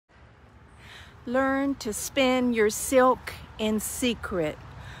Learn to spin your silk in secret,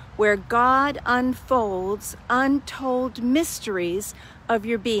 where God unfolds untold mysteries of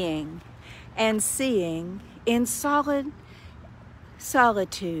your being, and seeing in solitude,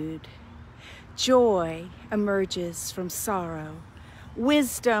 joy emerges from sorrow,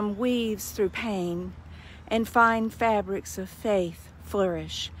 wisdom weaves through pain, and fine fabrics of faith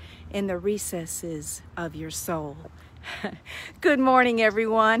flourish in the recesses of your soul. Good morning,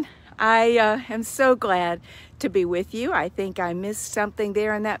 everyone. I am so glad to be with you. I think I missed something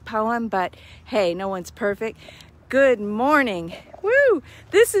there in that poem, but hey, no one's perfect. Good morning. Woo!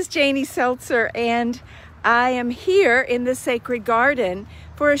 This is Janie Seltzer, and I am here in the Sacred Garden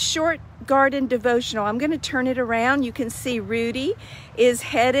for a short garden devotional. I'm going to turn it around. You can see Rudy is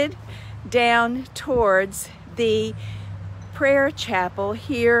headed down towards the prayer chapel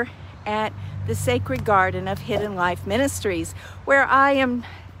here at the Sacred Garden of Hidden Life Ministries, where I am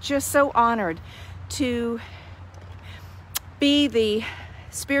just so honored to be the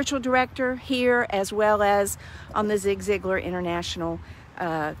spiritual director here, as well as on the Zig Ziglar International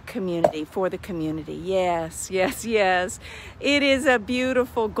community, for the community. Yes. It is a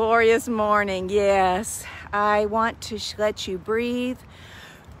beautiful, glorious morning. Yes, I want to let you breathe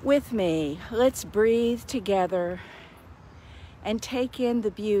with me. Let's breathe together and take in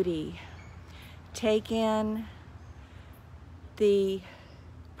the beauty. Take in the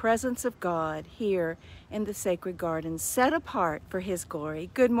presence of God here in the Sacred Garden, set apart for His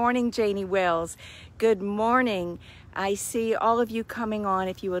glory. Good morning, Janie Wells. Good morning. I see all of you coming on.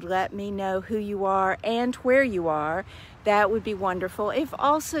 If you would let me know who you are and where you are, that would be wonderful. If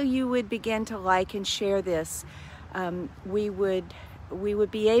also you would begin to like and share this, we would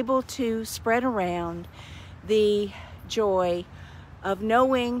be able to spread around the joy of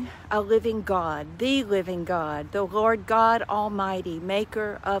knowing a living God, the Lord God Almighty,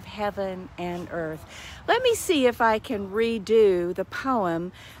 maker of heaven and earth. Let me see if I can redo the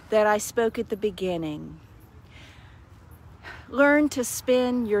poem that I spoke at the beginning. Learn to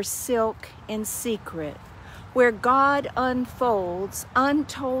spin your silk in secret, where God unfolds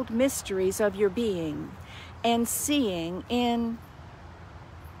untold mysteries of your being, and seeing in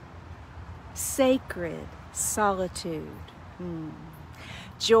sacred solitude.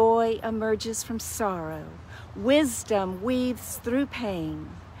 Joy emerges from sorrow, wisdom weaves through pain,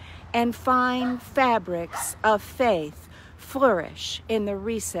 and fine fabrics of faith flourish in the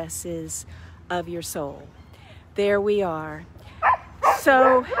recesses of your soul. There we are.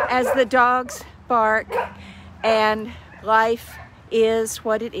 So as the dogs bark and life is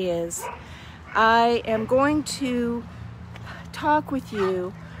what it is, I am going to talk with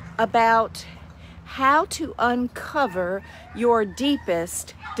you about how to uncover your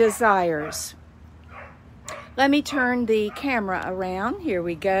deepest desires. Let me turn the camera around. Here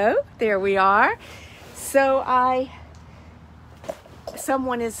we go. There we are. So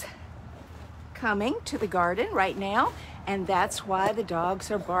someone is coming to the garden right now, and that's why the dogs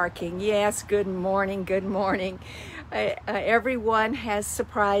are barking. Yes, good morning, good morning. Everyone has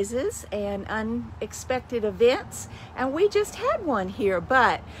surprises and unexpected events, and we just had one here,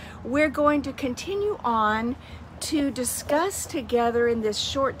 but we're going to continue on to discuss together in this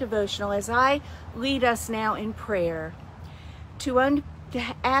short devotional as I lead us now in prayer to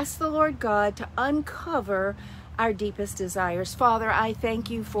ask the Lord God to uncover our deepest desires. Father, I thank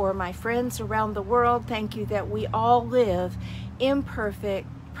you for my friends around the world. Thank you that we all live imperfect,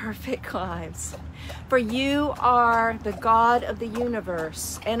 perfect lives. For you are the God of the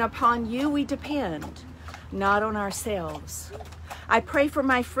universe, and upon you we depend, not on ourselves. I pray for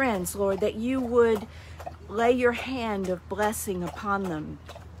my friends, Lord, that you would lay your hand of blessing upon them,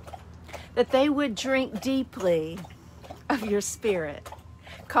 that they would drink deeply of your Spirit.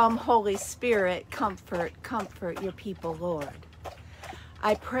 Come, Holy Spirit, comfort your people, Lord.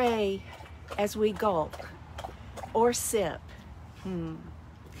 I pray as we gulp or sip,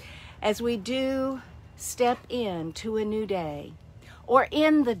 as we do step into a new day, or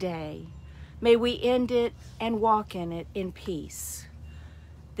in the day, may we end it and walk in it in peace.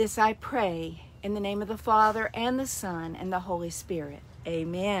 This I pray in the name of the Father and the Son and the Holy Spirit.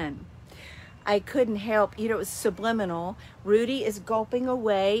 Amen. I couldn't help, it was subliminal. Rudy is gulping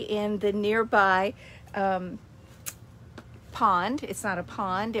away in the nearby pond. It's not a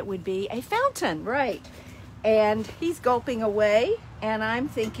pond, it would be a fountain, right? And he's gulping away, and I'm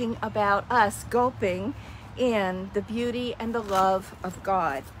thinking about us gulping in the beauty and the love of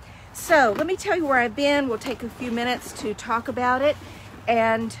God. So let me tell you where I've been. We'll take a few minutes to talk about it,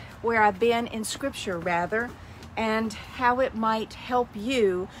 and where I've been in Scripture, rather, and how it might help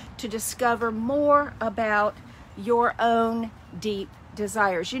you to discover more about your own deep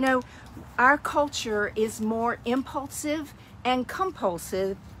desires. You know, our culture is more impulsive and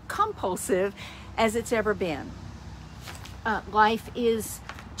compulsive as it's ever been. Life is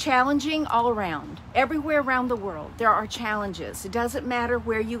challenging all around. Everywhere around the world, there are challenges. It doesn't matter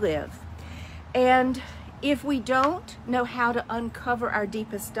where you live. And if we don't know how to uncover our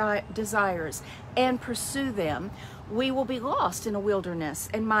deepest desires and pursue them, we will be lost in a wilderness.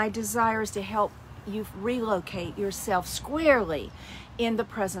 And my desire is to help you relocate yourself squarely in the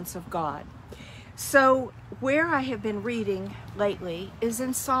presence of God. So where I have been reading lately is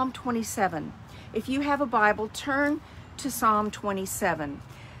in Psalm 27. If you have a Bible, turn to Psalm 27.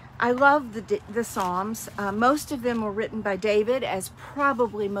 I love the Psalms. Most of them were written by David, as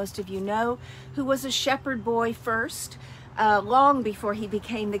probably most of you know, who was a shepherd boy first, long before he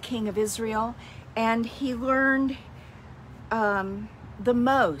became the king of Israel. And he learned the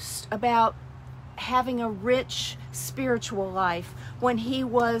most about having a rich spiritual life when he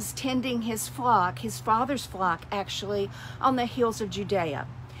was tending his flock, his father's flock actually, on the hills of Judea.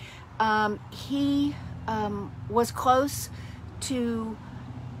 He was close to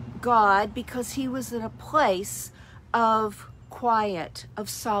God because he was in a place of quiet, of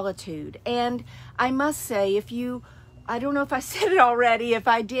solitude. And I must say, I don't know if I said it already, if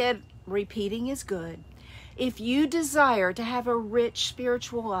I did, repeating is good. If you desire to have a rich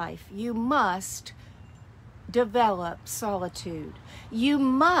spiritual life, you must develop solitude. You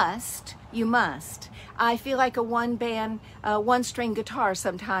must. I feel like a one-string guitar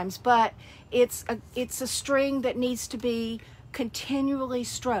sometimes, but it's a string that needs to be continually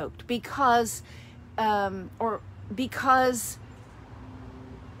stroked because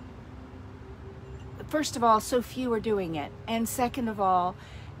first of all, so few are doing it, and second of all,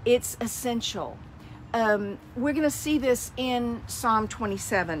 it's essential. We're going to see this in Psalm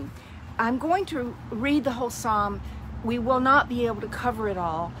 27. I'm going to read the whole psalm. We will not be able to cover it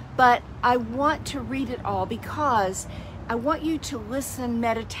all, but I want to read it all because I want you to listen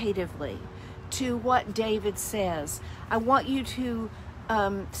meditatively to what David says. I want you to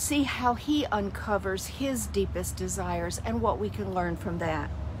see how he uncovers his deepest desires and what we can learn from that.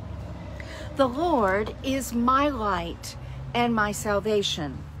 The Lord is my light and my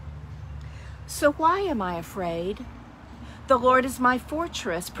salvation. So why am I afraid? The Lord is my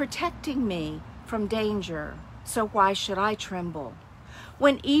fortress, protecting me from danger. So why should I tremble?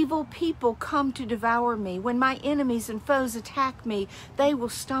 When evil people come to devour me, when my enemies and foes attack me, they will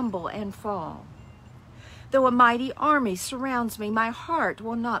stumble and fall. Though a mighty army surrounds me, my heart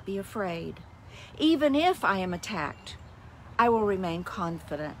will not be afraid. Even if I am attacked, I will remain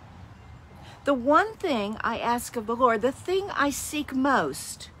confident. The one thing I ask of the Lord, the thing I seek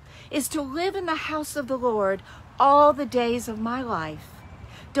most, is to live in the house of the Lord all the days of my life,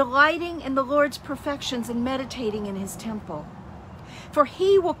 delighting in the Lord's perfections and meditating in his temple. For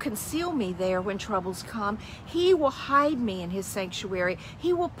he will conceal me there when troubles come. He will hide me in his sanctuary.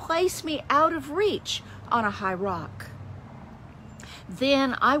 He will place me out of reach on a high rock.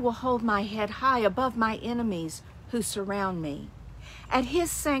 Then I will hold my head high above my enemies who surround me. At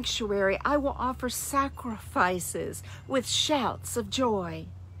his sanctuary I will offer sacrifices with shouts of joy,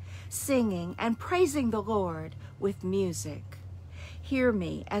 singing and praising the Lord with music. Hear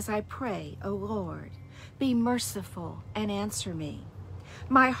me as I pray, O Lord. Be merciful and answer me.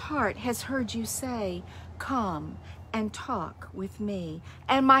 My heart has heard you say, come and talk with me.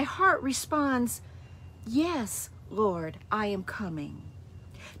 And my heart responds, yes, Lord, I am coming.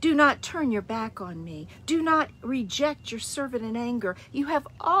 Do not turn your back on me. Do not reject your servant in anger. You have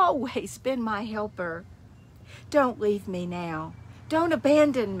always been my helper. Don't leave me now. Don't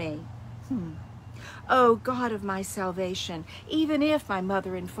abandon me. O God of my salvation, even if my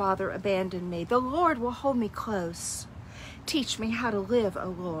mother and father abandon me, the Lord will hold me close. Teach me how to live, O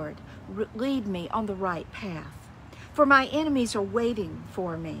Lord. Lead me on the right path. For my enemies are waiting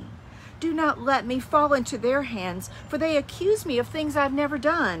for me. Do not let me fall into their hands, for they accuse me of things I've never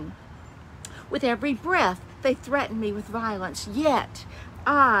done. With every breath, they threaten me with violence. Yet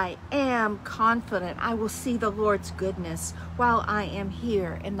I am confident I will see the Lord's goodness while I am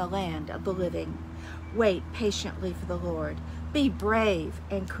here in the land of the living. Wait patiently for the Lord. Be brave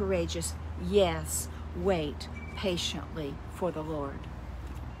and courageous. Yes, wait patiently for the Lord.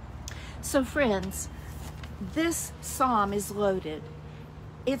 So friends, this psalm is loaded.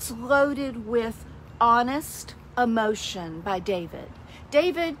 It's loaded with honest emotion by David.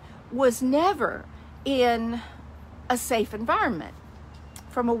 David was never in a safe environment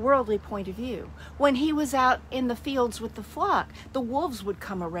from a worldly point of view. When he was out in the fields with the flock, the wolves would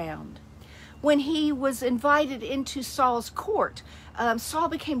come around. When he was invited into Saul's court, Saul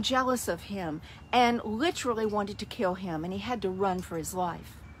became jealous of him and literally wanted to kill him, and he had to run for his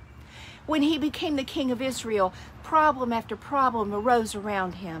life. When he became the king of Israel, problem after problem arose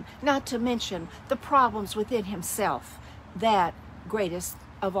around him, not to mention the problems within himself, that greatest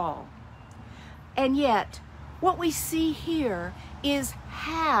of all. And yet, what we see here is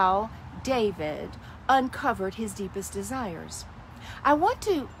how David uncovered his deepest desires. I want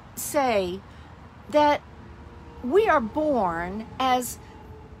to say that we are born as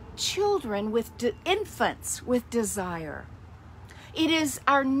children with infants with desire. It is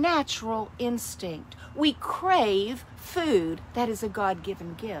our natural instinct. We crave food. That is a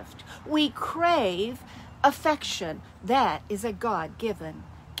God-given gift. We crave affection. That is a God-given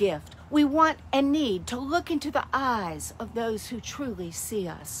gift. We want and need to look into the eyes of those who truly see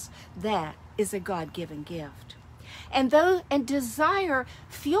us. That is a God-given gift. And desire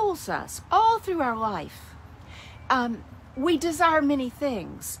fuels us all through our life. We desire many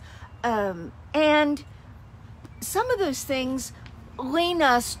things. And some of those things lean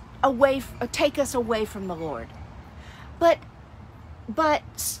us away, take us away from the Lord. But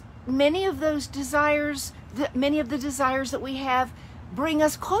many of those desires, many of the desires that we have, bring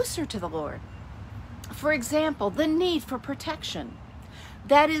us closer to the Lord. For example, the need for protection.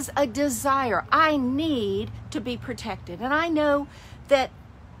 That is a desire. I need to be protected. And I know that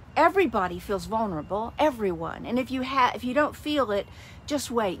everybody feels vulnerable, everyone. And if you don't feel it,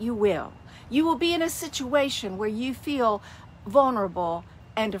 just wait, you will. You will be in a situation where you feel vulnerable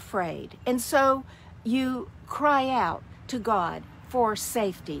and afraid. And so you cry out to God for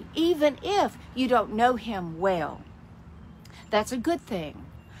safety, even if you don't know him well. That's a good thing.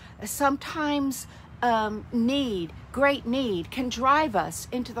 Sometimes great need can drive us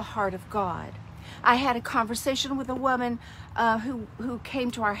into the heart of God. I had a conversation with a woman who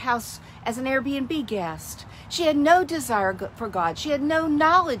came to our house as an Airbnb guest. She had no desire for God. She had no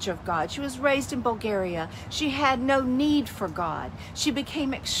knowledge of God. She was raised in Bulgaria. She had no need for God. She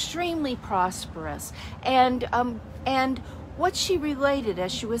became extremely prosperous. And what she related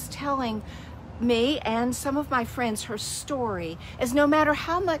as she was telling me and some of my friends her story is no matter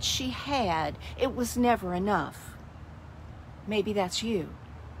how much she had, it was never enough. Maybe that's you.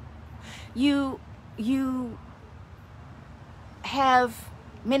 You have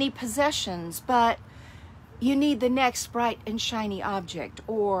many possessions, but you need the next bright and shiny object,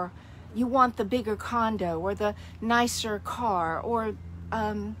 or you want the bigger condo, or the nicer car, or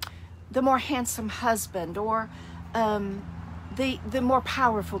the more handsome husband, or the more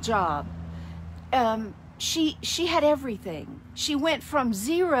powerful job. She had everything. She went from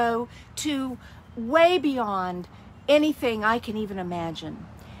zero to way beyond anything I can even imagine.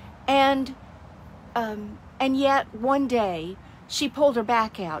 And yet one day she pulled her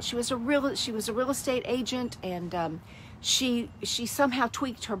back out. She was a real estate agent, and she somehow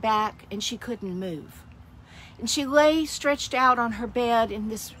tweaked her back and she couldn't move. And she lay stretched out on her bed in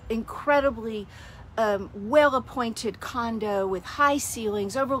this incredibly well-appointed condo with high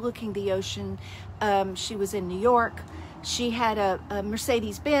ceilings overlooking the ocean. She was in New York. She had a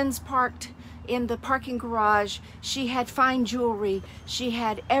Mercedes-Benz parked in the parking garage. She had fine jewelry. She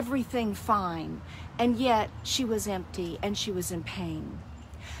had everything fine. And yet she was empty and she was in pain.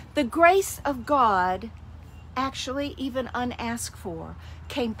 The grace of God, actually even unasked for,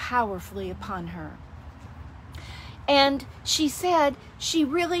 came powerfully upon her. And she said she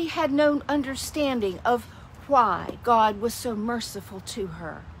really had no understanding of why God was so merciful to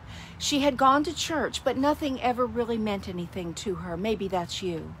her. She had gone to church, but nothing ever really meant anything to her. Maybe that's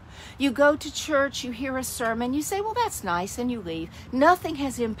you. You go to church, you hear a sermon, you say, well, that's nice, and you leave. Nothing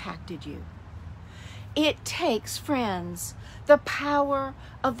has impacted you. It takes, friends, the power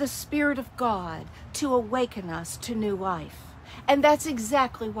of the Spirit of God to awaken us to new life. And that's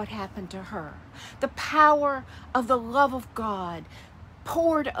exactly what happened to her. The power of the love of God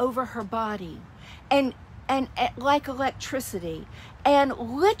poured over her body and like electricity, and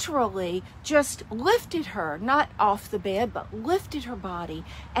literally just lifted her, not off the bed, but lifted her body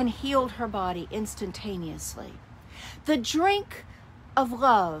and healed her body instantaneously. The drink of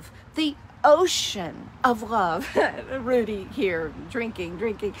love, the ocean of love, Rudy here, drinking,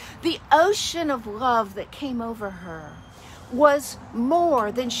 the ocean of love that came over her was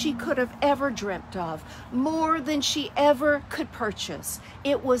more than she could have ever dreamt of, more than she ever could purchase.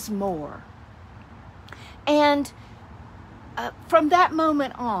 It was more. And from that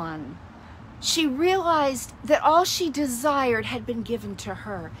moment on, she realized that all she desired had been given to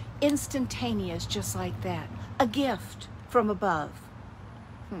her, instantaneous, just like that, a gift from above.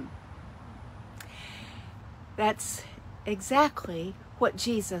 That's exactly what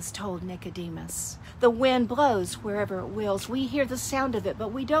Jesus told Nicodemus. The wind blows wherever it wills. We hear the sound of it,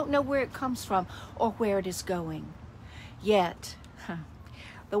 but we don't know where it comes from or where it is going. Yet,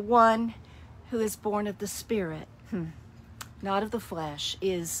 the one who is born of the Spirit, not of the flesh,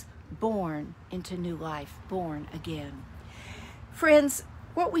 is born into new life, born again. Friends,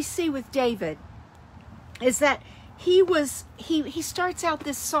 what we see with David is that he starts out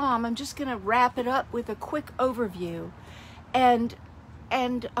this psalm. I'm just going to wrap it up with a quick overview and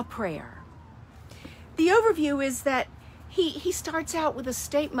a prayer. The overview is that he starts out with a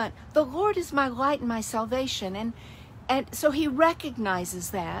statement, the Lord is my light and my salvation. And so he recognizes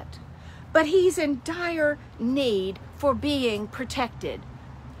that, but he's in dire need for being protected.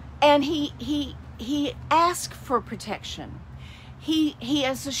 And he asks for protection. He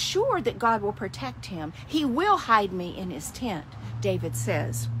is assured that God will protect him. He will hide me in his tent, David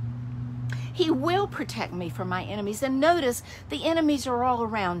says. He will protect me from my enemies. And notice the enemies are all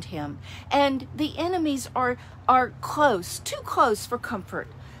around him. And the enemies are close, too close for comfort.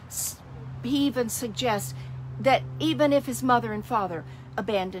 He even suggests that even if his mother and father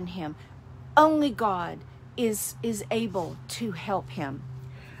abandon him, only God is able to help him.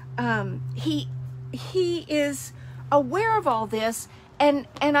 He is aware of all this, and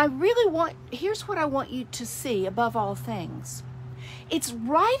I really here's what I want you to see above all things. It's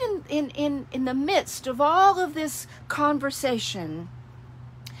right in the midst of all of this conversation,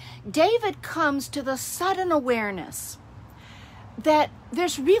 David comes to the sudden awareness that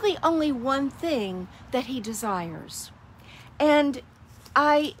there's really only one thing that he desires. And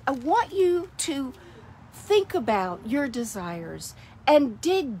I want you to think about your desires and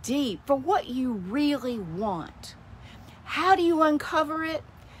dig deep for what you really want. How do you uncover it?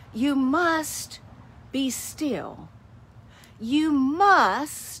 You must be still. You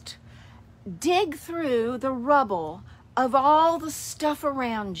must dig through the rubble of all the stuff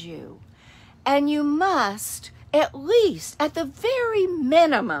around you. And you must, at least, at the very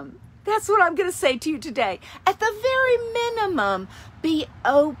minimum, that's what I'm going to say to you today, at the very minimum, be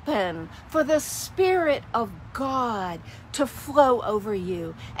open for the Spirit of God to flow over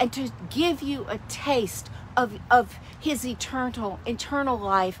you and to give you a taste of his eternal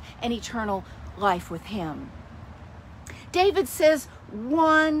life and eternal life with him. David says,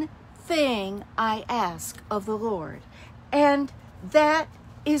 one thing I ask of the Lord, and that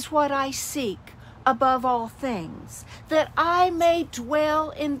is what I seek above all things, that I may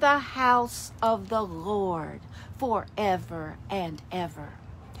dwell in the house of the Lord forever and ever.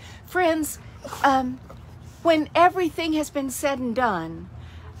 Friends, when everything has been said and done,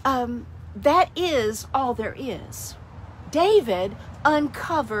 that is all there is. David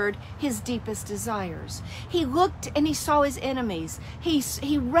uncovered his deepest desires. He looked and he saw his enemies.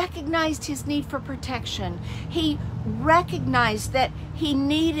 He recognized his need for protection. He recognized that he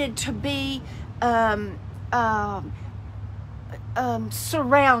needed to be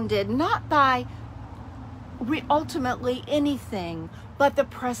surrounded, not by ultimately anything, but the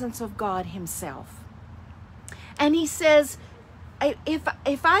presence of God himself. And he says,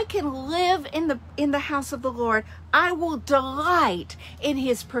 if I can live in the house of the Lord, I will delight in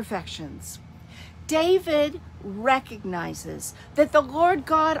his perfections. David recognizes that the Lord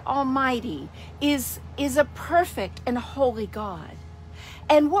God Almighty is a perfect and holy God.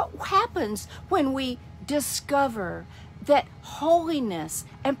 And what happens when we discover that holiness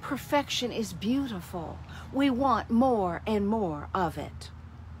and perfection is beautiful? We want more and more of it.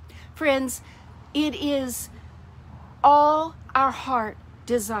 Friends, it is all our heart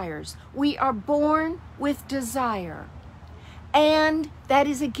desires. We are born with desire, and that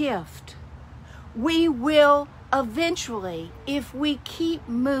is a gift. We will eventually, if we keep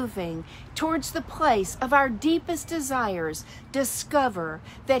moving towards the place of our deepest desires, discover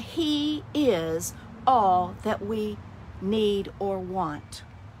that he is all that we need or want.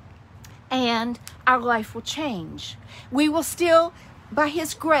 And our life will change. We will still, by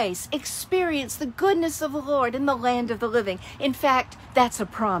his grace, experience the goodness of the Lord in the land of the living. In fact, that's a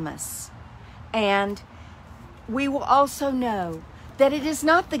promise. And we will also know that it is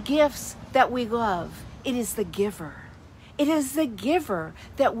not the gifts that we love, it is the giver. It is the giver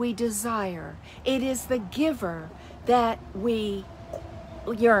that we desire. It is the giver that we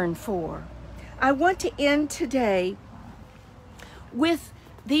yearn for. I want to end today with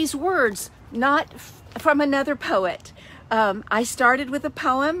these words, not from another poet. I started with a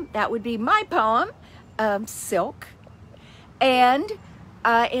poem. That would be my poem, Silk. And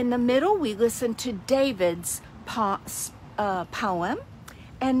in the middle, we listened to David's poem.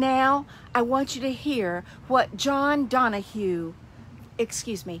 And now I want you to hear what John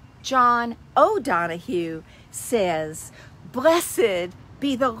O'Donohue says. Blessed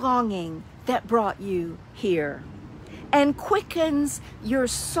be the longing that brought you here and quickens your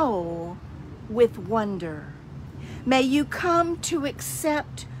soul with wonder. May you come to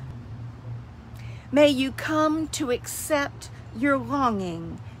accept your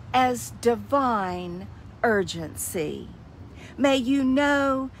longing as divine urgency. May you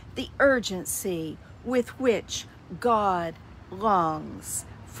know the urgency with which God longs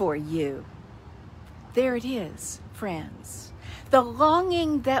for you. There it is, friends. The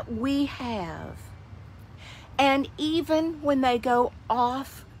longing that we have, and even when they go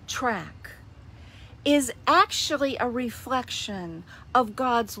off track, is actually a reflection of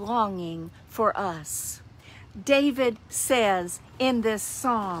God's longing for us. David says in this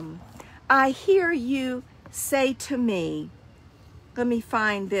psalm, I hear you say to me, let me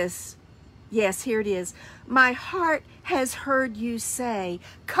find this. Yes, here it is. My heart has heard you say,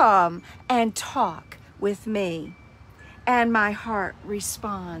 come and talk with me. And my heart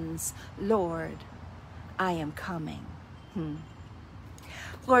responds, Lord, I am coming.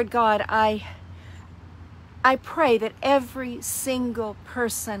 Lord God, I pray that every single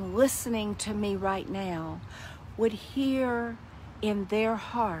person listening to me right now would hear in their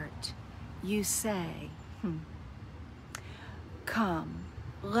heart you say, come,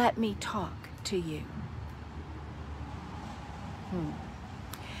 let me talk to you.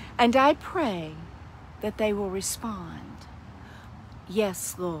 And I pray that they will respond,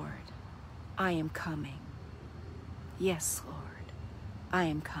 yes, Lord, I am coming. Yes, Lord, I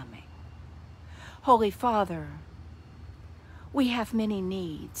am coming. Holy Father, we have many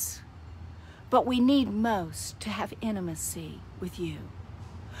needs, but we need most to have intimacy with you.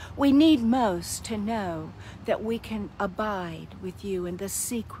 We need most to know that we can abide with you in the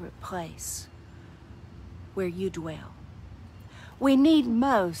secret place where you dwell. We need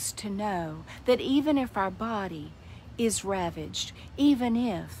most to know that even if our body is ravaged, even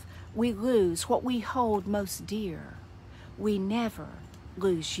if we lose what we hold most dear, we never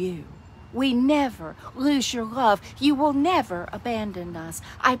lose you. We never lose your love. You will never abandon us.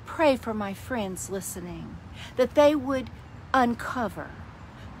 I pray for my friends listening that they would uncover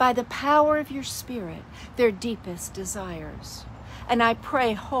by the power of your Spirit their deepest desires. And I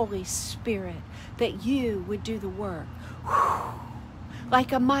pray, Holy Spirit, that you would do the work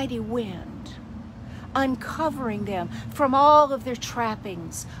like a mighty wind, uncovering them from all of their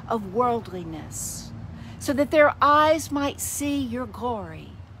trappings of worldliness, so that their eyes might see your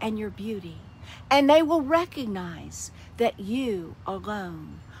glory and your beauty, and they will recognize that you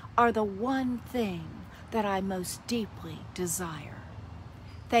alone are the one thing that I most deeply desire.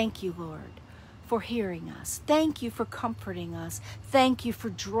 Thank you, Lord, for hearing us. Thank you for comforting us. Thank you for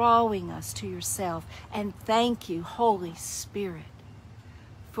drawing us to yourself. And thank you, Holy Spirit,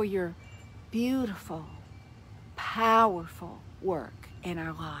 for your beautiful, powerful work in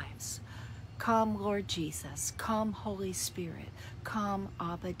our lives. Come, Lord Jesus. Come, Holy Spirit. Come,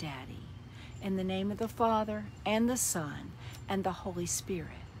 Abba Daddy. In the name of the Father, and the Son, and the Holy Spirit,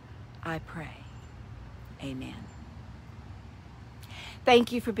 I pray. Amen.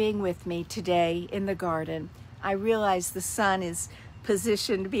 Thank you for being with me today in the garden. I realize the sun is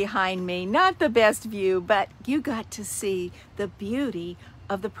positioned behind me. Not the best view, but you got to see the beauty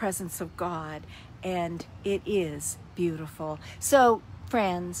of the presence of God, and it is beautiful. So,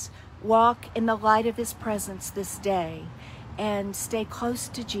 friends, walk in the light of his presence this day and stay close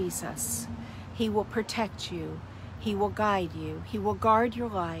to Jesus. He will protect you. He will guide you. He will guard your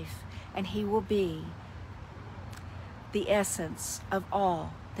life, and he will be the essence of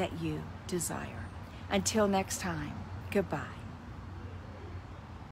all that you desire. Until next time, goodbye.